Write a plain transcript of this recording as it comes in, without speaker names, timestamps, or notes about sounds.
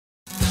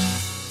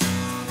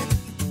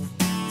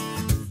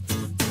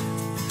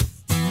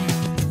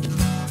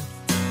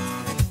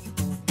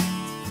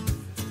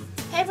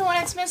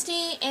it's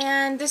Misty,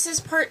 and this is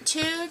part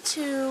 2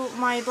 to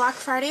my Black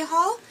Friday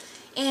haul.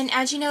 And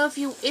as you know,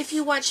 if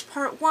you watched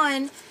part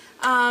 1,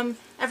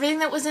 everything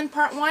that was in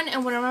part 1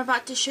 and what I'm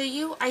about to show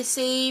you, I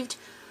saved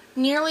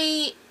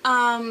nearly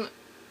over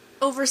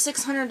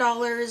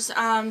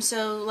 $600,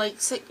 so like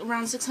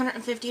around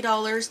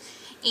 $650,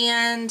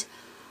 and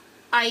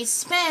I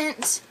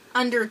spent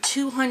under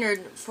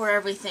 $200 for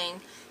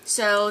everything.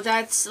 So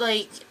that's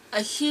like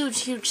a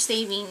huge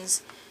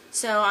savings.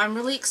 So I'm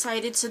really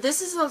excited. So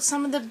this is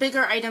some of the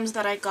bigger items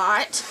that I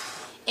got.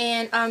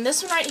 And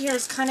this one right here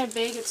is kind of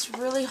big. It's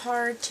really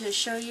hard to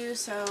show you.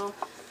 So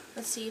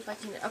let's see if I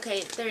can.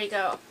 Okay, there you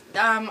go.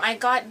 I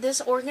got this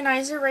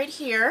organizer right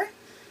here,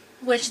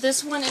 which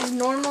this one is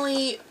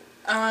normally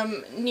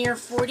near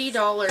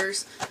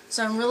 $40.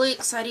 So I'm really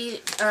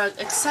excited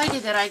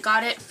that I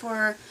got it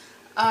for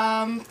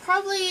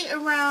probably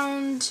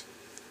around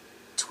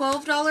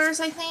 $12,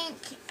 I think.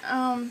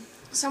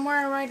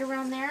 Somewhere right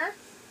around there.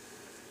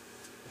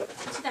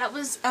 So that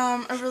was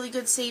a really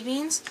good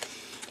savings.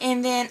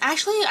 And then,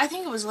 actually, I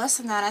think it was less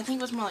than that. I think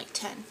it was more like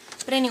 10.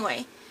 But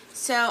anyway,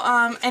 so,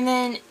 and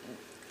then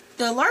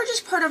the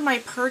largest part of my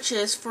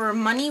purchase for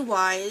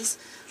money-wise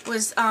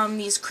was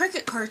these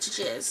Cricut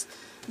cartridges.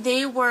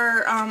 They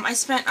were, I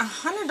spent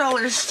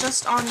 $100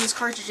 just on these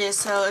cartridges.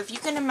 So if you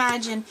can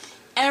imagine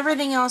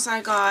everything else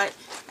I got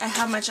and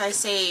how much I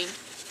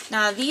saved.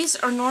 Now, these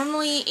are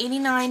normally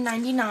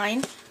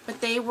 $89.99. But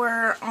they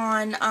were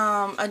on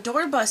a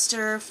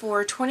doorbuster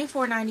for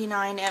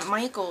 $24.99 at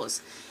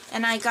Michael's.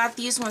 And I got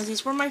these ones.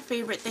 These were my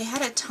favorite. They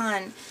had a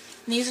ton. And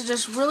these are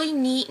just really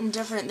neat and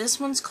different.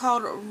 This one's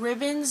called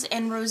Ribbons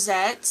and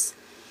Rosettes.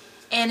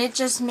 And it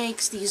just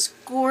makes these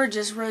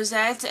gorgeous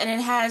rosettes. And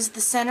it has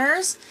the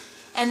centers.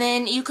 And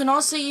then you can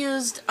also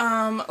use,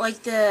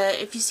 like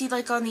if you see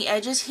like on the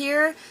edges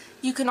here,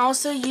 you can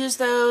also use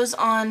those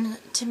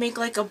to make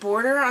like a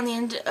border on the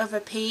end of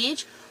a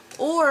page.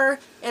 Or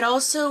it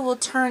also will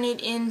turn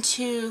it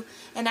into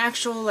an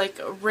actual like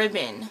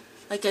ribbon,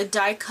 like a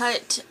die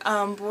cut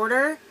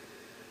border.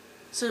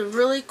 So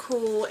really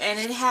cool, and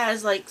it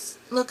has like,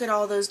 look at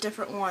all those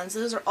different ones.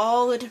 Those are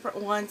all the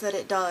different ones that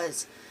it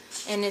does,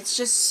 and it's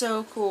just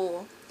so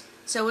cool.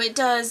 So it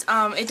does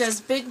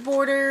big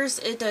borders,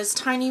 it does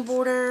tiny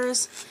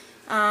borders,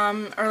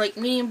 or like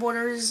medium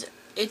borders.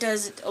 It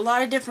does a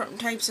lot of different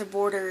types of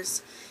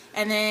borders,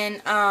 and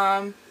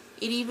then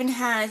it even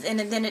has, and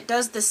then it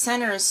does the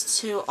centers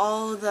to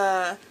all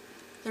the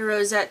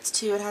rosettes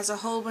too. It has a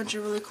whole bunch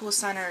of really cool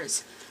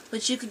centers,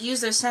 which you could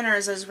use those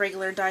centers as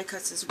regular die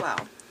cuts as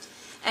well.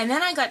 And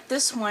then I got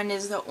this one,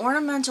 is the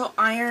Ornamental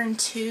Iron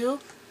 2,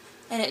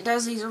 and it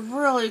does these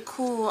really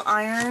cool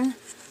iron,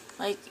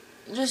 like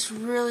just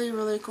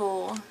really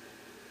cool.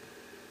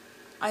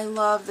 I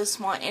love this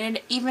one, and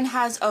it even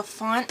has a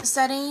font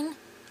setting.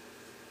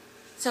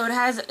 So it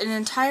has an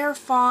entire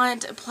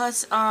font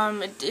plus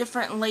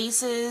different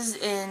laces,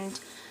 and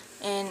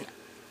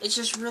it's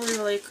just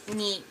really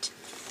neat.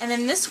 And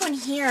then this one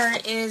here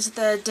is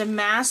the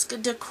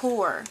Damask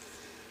Decor,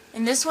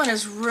 and this one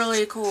is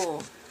really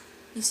cool.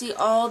 You see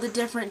all the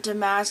different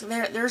damask.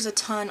 There's a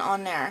ton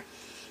on there,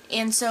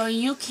 and so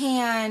you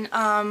can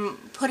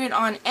put it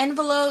on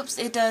envelopes.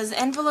 It does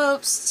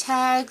envelopes,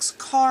 tags,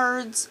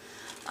 cards.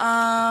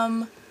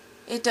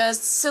 It does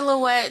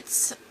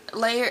silhouettes.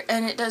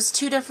 And it does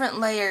 2 different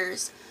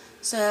layers,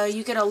 so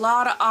you get a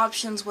lot of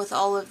options with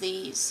all of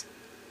these.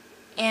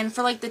 And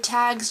for like the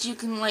tags, you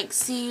can like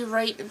see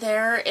right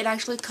there, it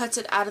actually cuts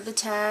it out of the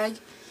tag,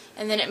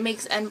 and then it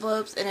makes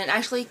envelopes, and it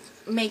actually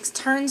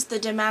turns the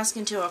damask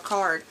into a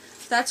card.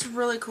 So that's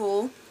really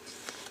cool.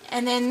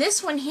 And then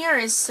this one here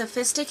is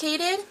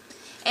Sophisticated,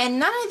 and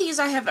none of these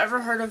I have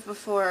ever heard of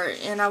before,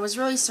 and I was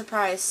really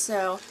surprised.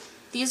 So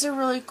these are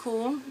really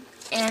cool.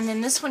 And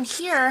then this one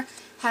here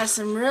has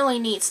some really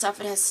neat stuff.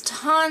 It has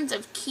tons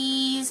of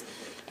keys,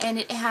 and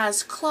it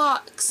has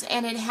clocks,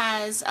 and it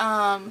has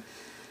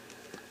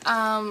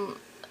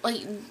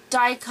like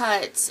die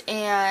cuts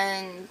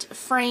and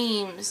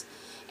frames,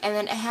 and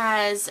then it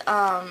has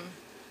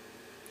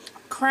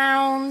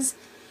crowns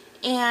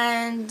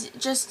and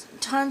just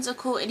tons of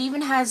cool. It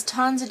even has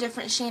tons of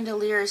different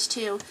chandeliers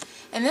too.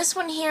 And this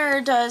one here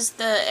it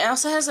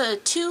also has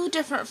 2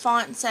 different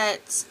font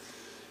sets,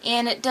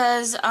 and it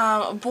does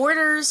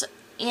borders,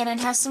 and it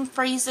has some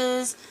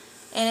phrases,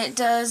 and it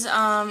does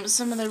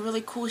some of the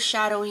really cool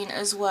shadowing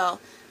as well.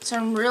 So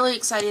I'm really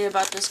excited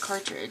about this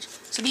cartridge.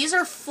 So these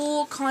are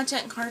full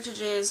content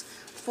cartridges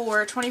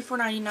for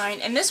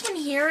 $24.99. And this one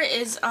here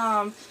is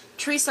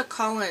Teresa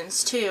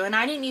Collins too. And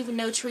I didn't even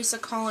know Teresa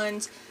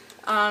Collins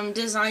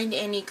designed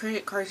any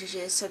Cricut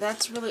cartridges. So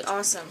that's really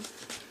awesome.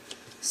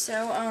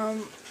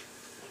 So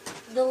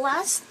the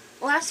last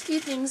few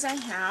things I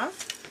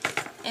have.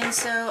 And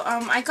so,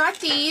 I got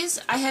these.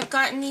 I had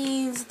gotten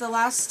these the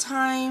last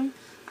time,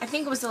 I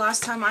think it was the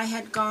last time I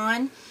had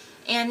gone.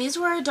 And these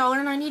were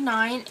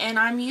 $1.99, and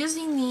I'm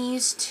using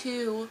these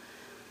to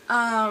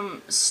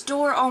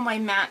store all my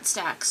mat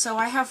stacks. So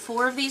I have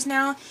 4 of these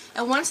now,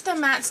 and once the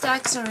mat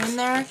stacks are in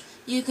there,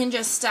 you can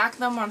just stack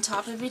them on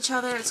top of each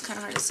other. It's kind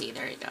of hard to see.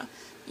 There you go.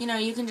 you know,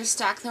 you can just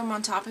stack them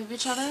on top of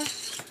each other.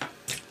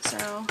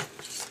 So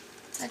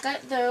I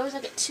got those.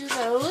 I got 2 of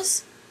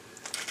those.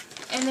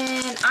 And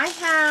then I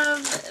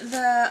have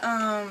the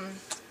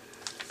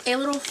a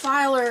little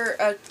filer,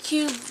 a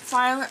cube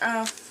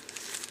file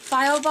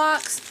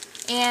box,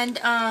 and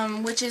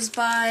which is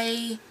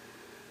by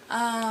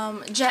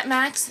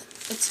Jetmax.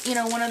 It's, you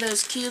know, one of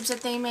those cubes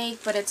that they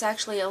make, but it's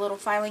actually a little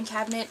filing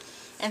cabinet.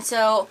 And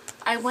so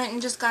I went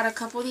and just got a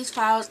couple of these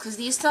files because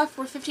these stuff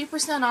were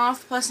 50%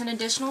 off plus an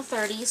additional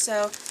 30.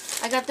 So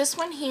I got this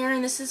one here,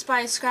 and this is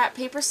by Scrap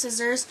Paper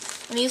Scissors.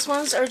 And these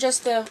ones are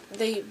just the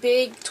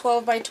big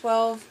 12 by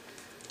 12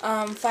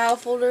 file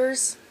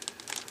folders,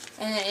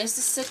 and it is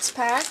the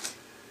 6-pack.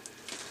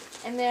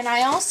 And then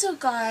I also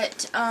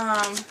got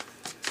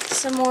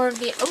some more of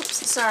the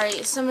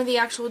some of the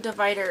actual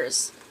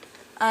dividers,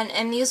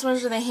 and these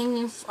ones are the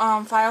hanging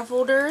file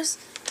folders,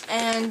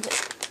 and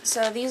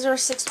so these are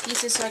 6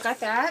 pieces, so I got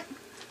that.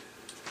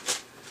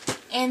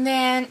 And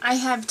then I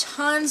have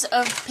tons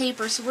of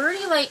paper, so we're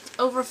already like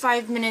over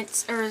 5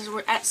 minutes, or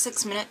we're at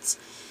 6 minutes,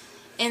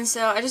 and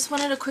so I just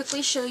wanted to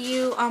quickly show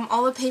you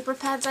all the paper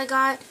pads I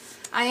got.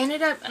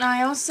 And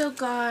I also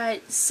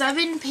got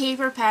 7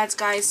 paper pads,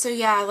 guys. So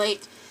yeah,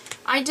 like,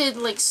 I did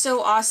like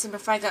so awesome.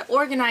 If I got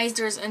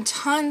organizers and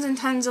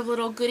tons of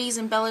little goodies,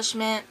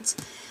 embellishments,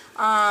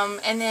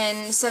 and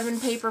then 7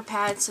 paper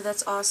pads, so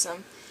that's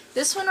awesome.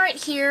 This one right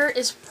here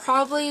is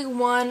probably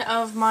one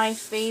of my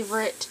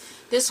favorite.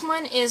 This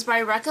one is by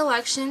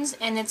Recollections,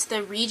 and it's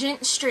the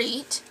Regent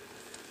Street.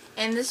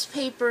 And this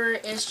paper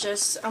is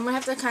just, I'm going to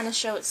have to kind of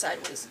show it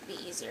sideways, it'd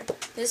be easier.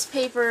 This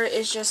paper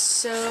is just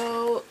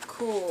so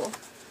cool.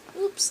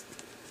 Oops.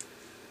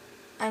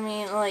 I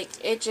mean, like,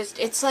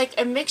 it's like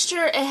a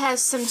mixture. It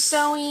has some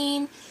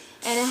sewing,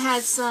 and it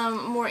has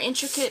some more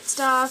intricate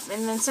stuff,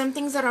 and then some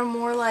things that are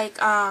more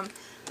like,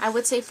 I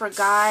would say for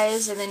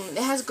guys, and then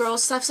it has girl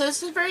stuff, so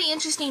it's a very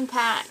interesting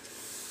pack.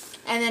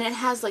 And then it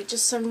has, like,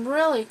 just some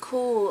really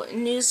cool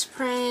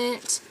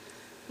newsprint.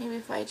 Maybe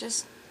if I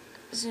just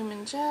zoom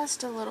in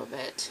just a little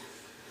bit.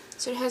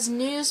 So it has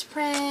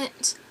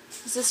newsprint,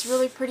 it's this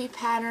really pretty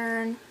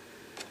pattern,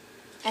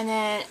 and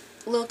then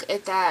look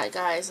at that,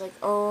 guys, like,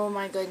 oh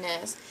my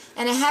goodness.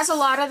 And it has a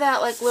lot of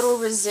that, like, little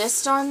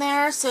resist on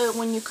there, so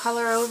when you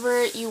color over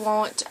it, you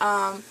won't,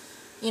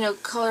 you know,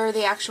 color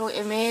the actual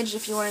image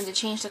if you wanted to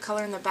change the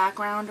color in the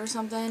background or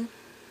something.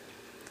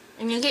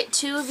 And you get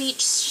 2 of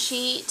each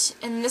sheet,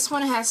 and this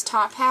one has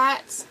top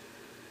hats.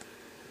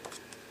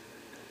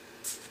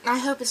 I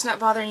hope it's not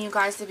bothering you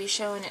guys to be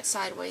showing it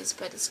sideways,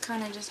 but it's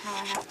kind of just how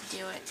I have to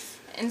do it.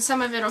 And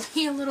some of it will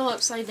be a little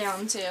upside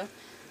down too.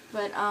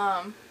 But,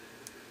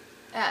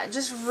 yeah,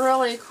 just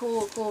really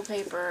cool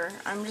paper.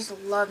 I'm just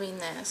loving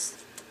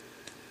this.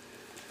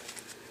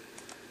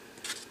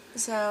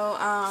 So,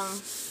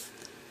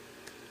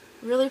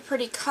 really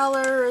pretty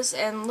colors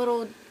and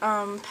little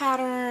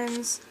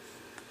patterns.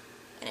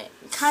 And it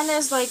kind of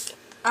is like,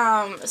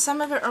 some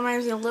of it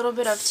reminds me a little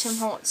bit of Tim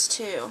Holtz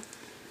too.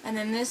 And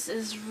then this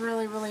is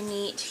really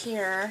neat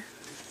here.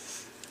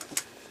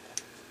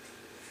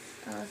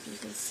 I don't know if you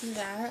can see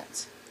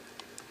that.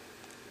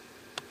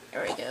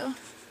 There we go.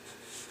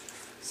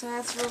 So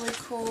that's really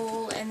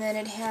cool. And then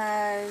it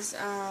has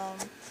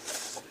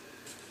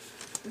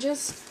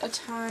just a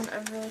ton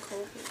of really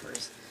cool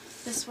papers.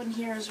 This one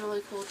here is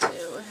really cool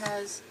too. It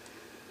has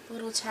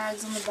little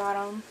tags on the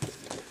bottom.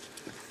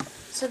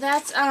 So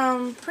that's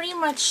pretty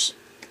much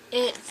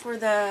it for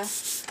the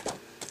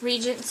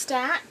Regent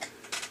stack.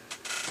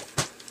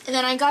 And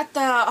then I got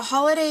the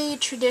Holiday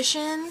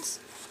Traditions,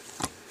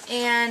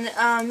 and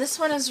this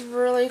one is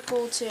really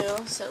cool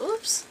too. So,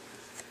 oops.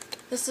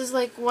 This is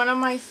like one of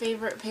my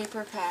favorite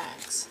paper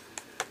packs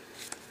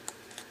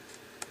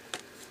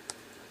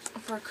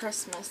for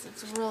Christmas.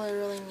 It's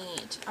really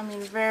neat. I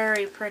mean,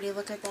 very pretty.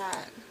 Look at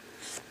that.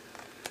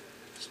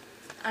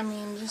 I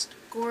mean, just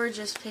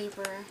gorgeous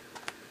paper.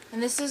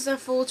 And this is a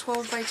full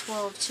 12 by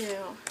 12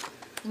 too.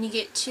 And you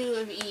get 2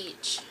 of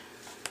each.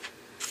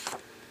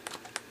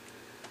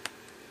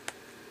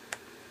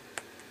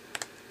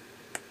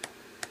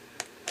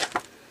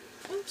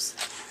 Oops.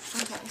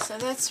 Okay, so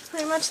that's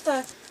pretty much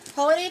the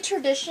Holiday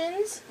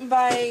Traditions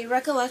by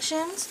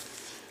Recollections.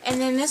 And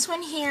then this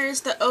one here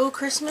is the Oh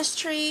Christmas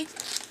Tree.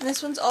 And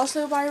this one's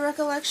also by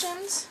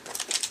Recollections.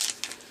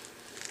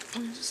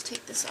 Let me just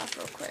take this off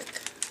real quick.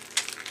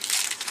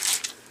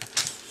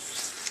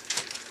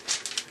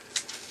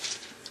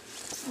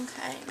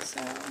 Okay,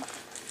 so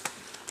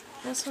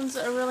this one's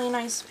a really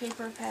nice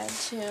paper pad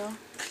too.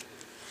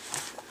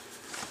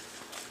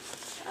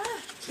 Ah,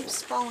 it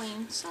keeps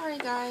falling. Sorry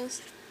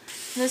guys.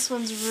 This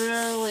one's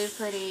really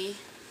pretty.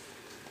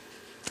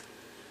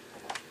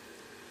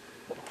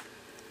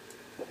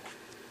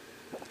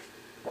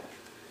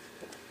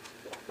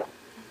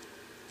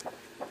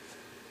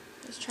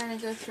 Just trying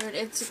to go through it.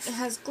 It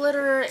has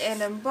glitter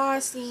and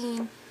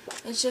embossing.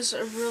 It's just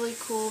a really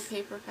cool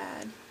paper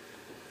pad.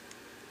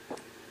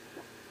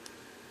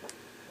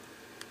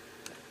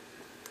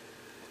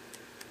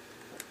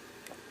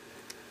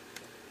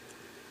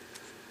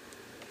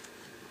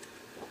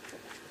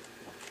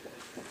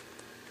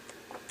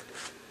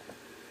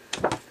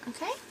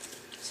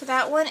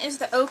 that one is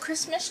the Oh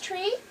Christmas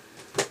Tree.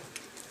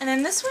 And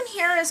then this one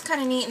here is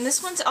kind of neat, and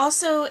this one's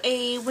also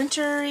a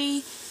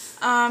wintry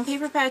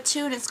paper pad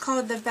too, and it's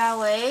called the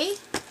Ballet,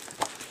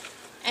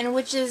 and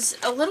which is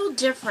a little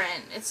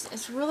different.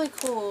 It's really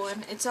cool,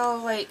 and it's all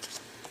like,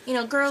 you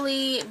know,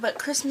 girly but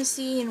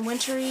Christmassy and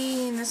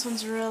wintry, and this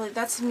one's really,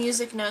 that's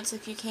music notes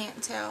if you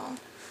can't tell.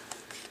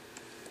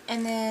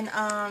 And then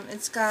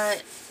it's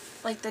got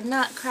like the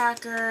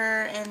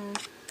Nutcracker, and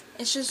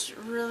it's just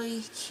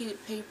really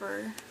cute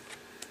paper.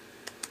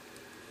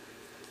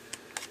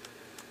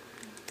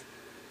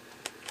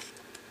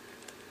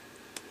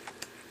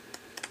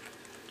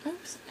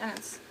 Oops, and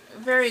it's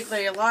very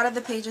glittery. A lot of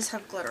the pages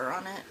have glitter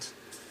on it.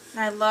 And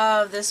I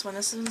love this one.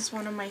 This one's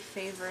one of my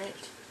favorite.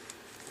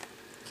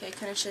 Okay, I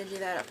kind of showed you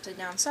that upside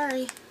down.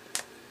 Sorry.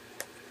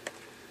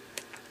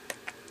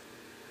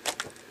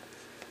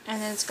 And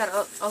then it's got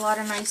a lot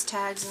of nice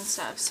tags and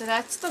stuff. So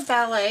that's the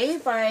Ballet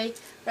by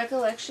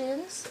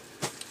Recollections.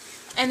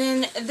 And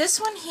then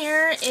this one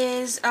here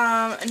is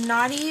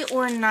Naughty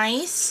or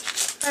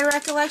Nice by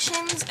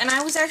Recollections. And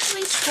I was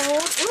actually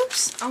told,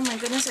 oops, oh my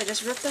goodness, I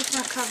just ripped the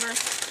front cover.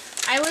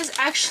 I was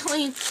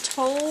actually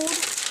told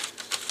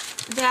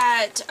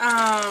that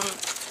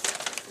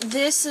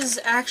this is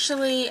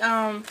actually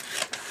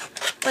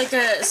like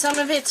some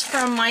of it's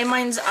from My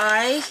Mind's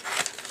Eye.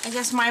 I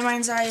guess My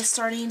Mind's Eye is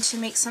starting to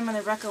make some of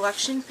the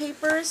Recollection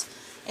papers,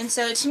 and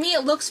so to me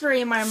it looks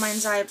very My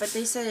Mind's Eye, but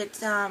they said it's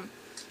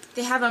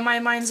they have a My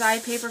Mind's Eye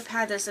paper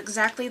pad that's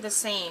exactly the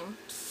same.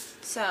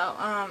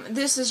 So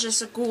this is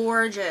just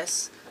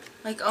gorgeous.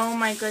 Like, oh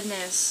my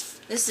goodness,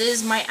 this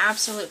is my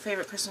absolute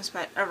favorite Christmas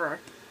pad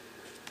ever.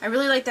 I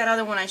really like that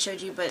other one I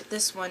showed you, but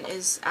this one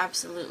is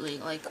absolutely,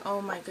 like,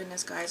 oh my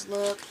goodness, guys,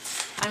 look.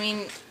 I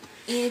mean,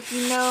 if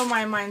you know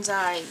My Mind's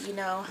Eye, you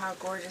know how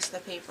gorgeous the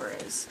paper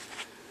is.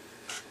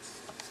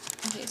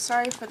 Okay,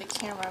 sorry for the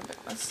camera, but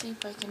let's see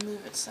if I can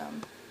move it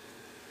some.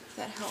 If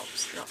that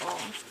helps at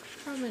all.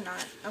 Probably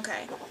not.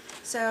 Okay,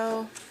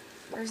 so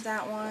there's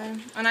that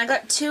one. And I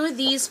got 2 of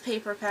these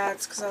paper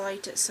pads because I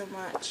liked it so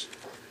much.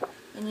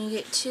 And you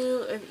get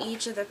 2 of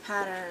each of the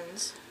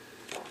patterns.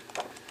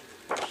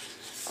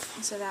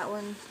 And so that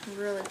one,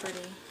 really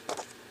pretty.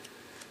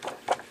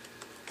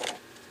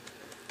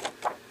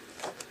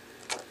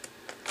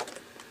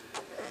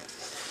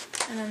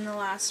 And then the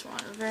last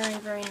one, very,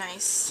 very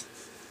nice.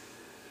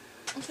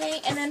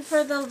 Okay, and then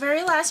for the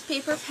very last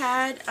paper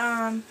pad,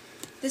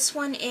 this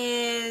one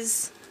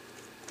is,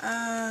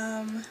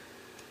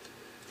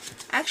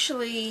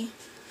 actually,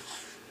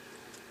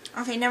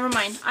 okay, never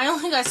mind. I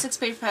only got 6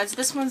 paper pads.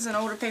 This one's an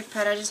older paper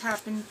pad. I just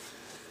happened,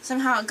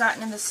 somehow it got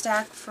in the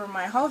stack for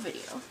my haul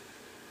video.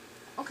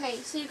 Okay,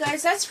 so you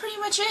guys, that's pretty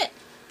much it.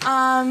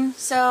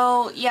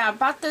 So, yeah,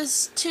 about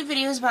those 2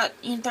 videos, about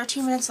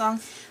 13 minutes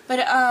long.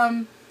 But,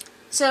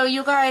 so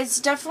you guys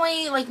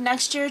definitely, like,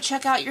 next year,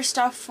 check out your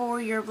stuff for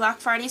your Black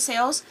Friday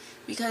sales,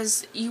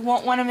 because you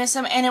won't want to miss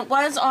them. And it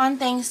was on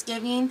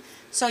Thanksgiving,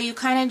 so you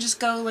kind of just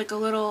go, like, a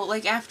little,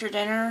 like, after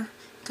dinner,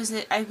 because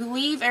I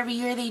believe every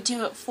year they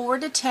do it 4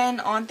 to 10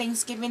 on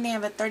Thanksgiving. They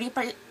have a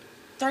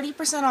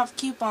 30% off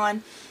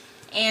coupon,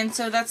 and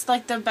so that's,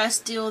 like, the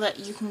best deal that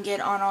you can get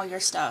on all your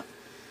stuff.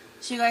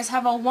 So you guys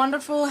have a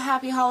wonderful,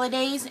 happy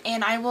holidays,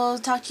 and I will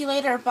talk to you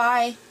later.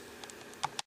 Bye.